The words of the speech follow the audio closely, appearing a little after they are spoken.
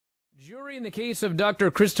Jury in the case of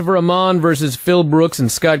Dr. Christopher Amon versus Phil Brooks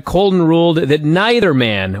and Scott Colton ruled that neither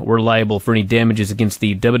man were liable for any damages against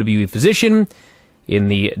the WWE physician in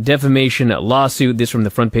the defamation lawsuit. This from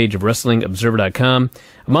the front page of WrestlingObserver.com.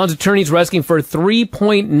 Amon's attorneys were asking for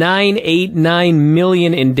 $3.989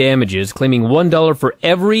 million in damages, claiming $1 for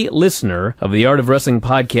every listener of the Art of Wrestling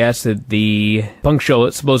podcast that the Punk show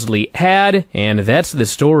supposedly had, and that's the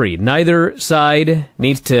story. Neither side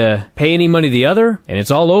needs to pay any money to the other, and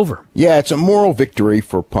it's all over. Yeah, it's a moral victory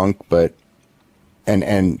for Punk, but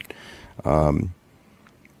and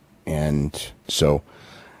so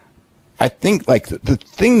I think like the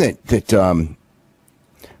thing that I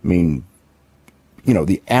mean, you know,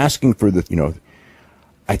 the asking for the, you know,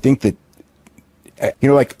 I think that, you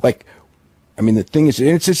know, like, I mean, the thing is,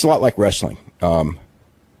 it's just a lot like wrestling,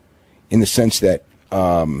 in the sense that,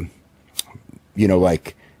 you know,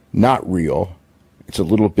 like, not real. It's a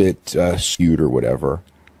little bit skewed or whatever.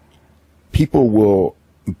 People will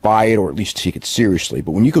buy it or at least take it seriously.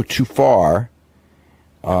 But when you go too far,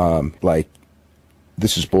 like,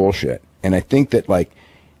 this is bullshit. And I think that, like,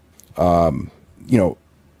 you know,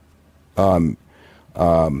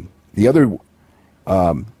 the other,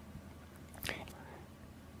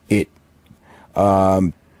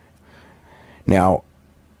 now,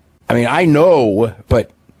 I mean, I know,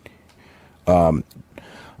 but I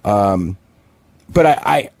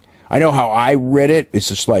know how I read it. It's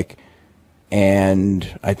just like,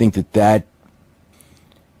 and I think that,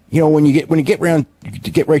 you know, when you get right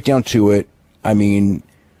down to it, I mean,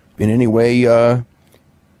 in any way, I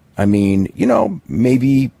mean, you know,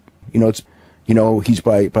 maybe, you know, it's, you know, he's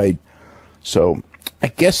by, so I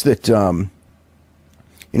guess that, you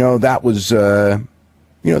know, that was, you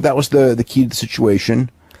know, that was the key to the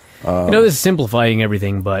situation. You know, this is simplifying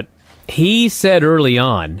everything, but he said early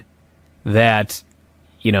on that,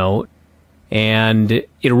 you know, and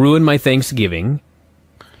it ruined my Thanksgiving.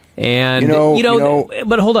 And, you know,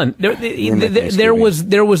 but hold on, there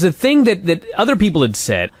was a thing that other people had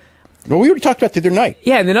said. Well, we already talked about the other night.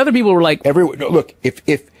 Yeah, and then other people were like, look,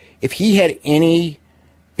 if he had any,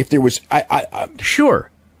 if there was, sure,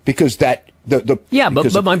 because that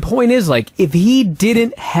but my point is, like, if he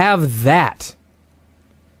didn't have that,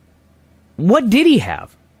 what did he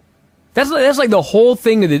have? That's like the whole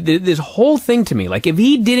thing. This whole thing to me, like, if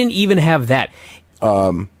he didn't even have that, I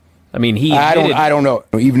mean, I don't know.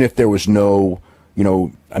 Even if there was no, you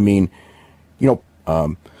know, I mean, you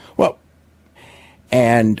know, well,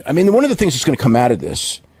 and I mean, one of the things that's going to come out of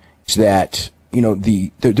this is that, you know,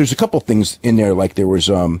 there's a couple things in there, like there was,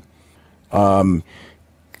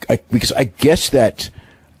 because I guess that,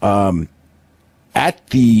 at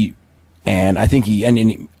the, and I think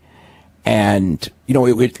and you know,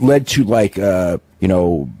 it led to, like, you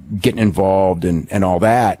know, getting involved and all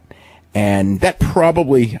that, and that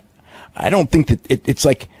probably, I don't think that it's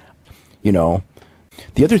like, you know,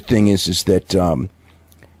 the other thing is that, you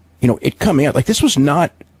know, it coming out, like, this was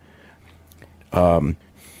not,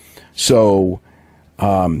 so,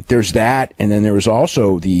 there's that, and then there was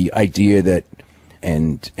also the idea that,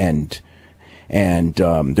 and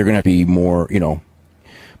they're going to be more, you know,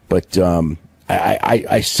 but,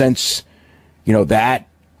 I sense, you know, that,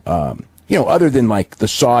 you know, other than, like, the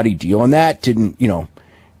Saudi deal, and that didn't, you know,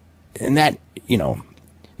 and that, you know,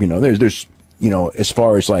 there's, you know, as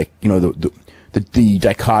far as, like, you know, the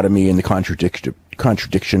dichotomy and the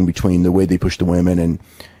contradiction between the way they push the women and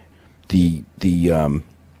the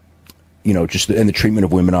you know, just and the treatment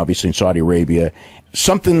of women, obviously, in Saudi Arabia,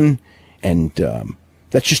 something, and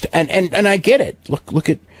that's just, and I get it. Look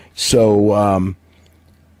at, so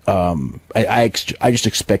I just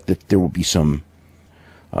expect that there will be some,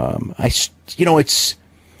 you know, it's,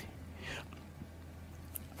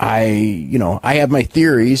 you know, I have my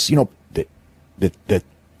theories, you know, that,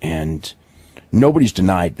 and nobody's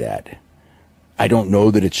denied that. I don't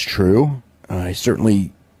know that it's true.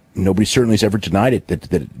 Nobody certainly has ever denied it,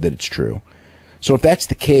 that it's true. So if that's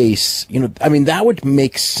the case, you know, I mean, that would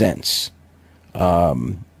make sense.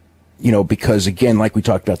 You know, because again, like we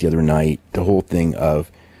talked about the other night, the whole thing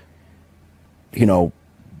of, you know,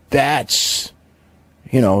 that's,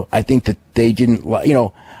 you know, I think that they didn't, you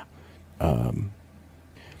know,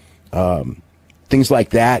 things like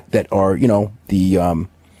that are, you know, the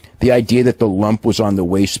idea that the lump was on the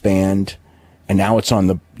waistband and now it's on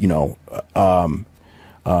the, you know,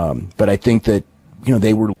 but I think that, you know,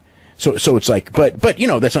 they were, so it's like, but, you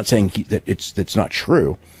know, that's not saying that that's not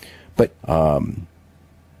true, but,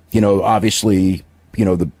 you know, obviously, you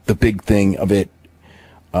know, the big thing of it,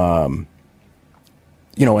 you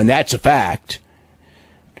know, and that's a fact.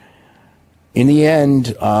 In the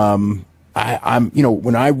end, I'm, you know,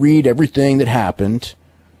 when I read everything that happened,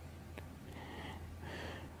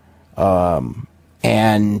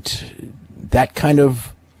 And that kind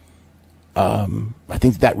of, I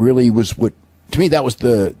think that really was what, to me, that was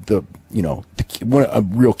the a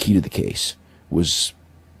real key to the case was,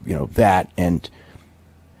 that. And,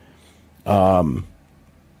 I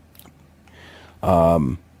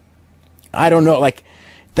don't know, like,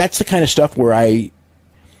 that's the kind of stuff where I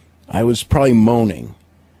was probably moaning.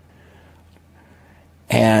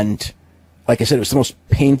 And like I said, it was the most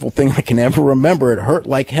painful thing I can ever remember. It hurt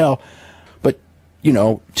like hell. But,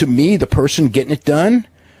 to me, the person getting it done,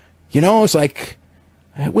 it's like,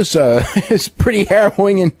 it was it's pretty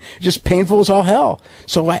harrowing and just painful as all hell.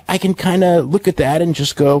 So I can kind of look at that and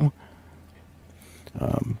just go,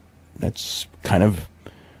 that's kind of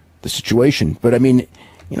the situation. But I mean,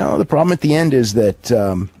 the problem at the end is that,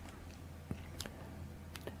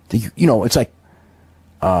 it's like,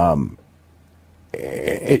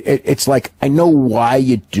 it's like, I know why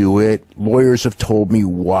you do it. Lawyers have told me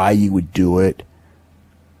why you would do it.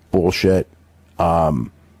 Bullshit. But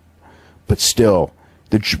still,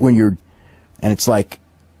 when you're, and it's like,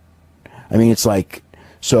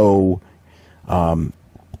 so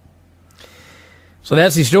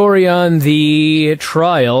that's the story on the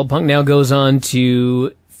trial. Punk now goes on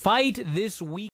to fight this week.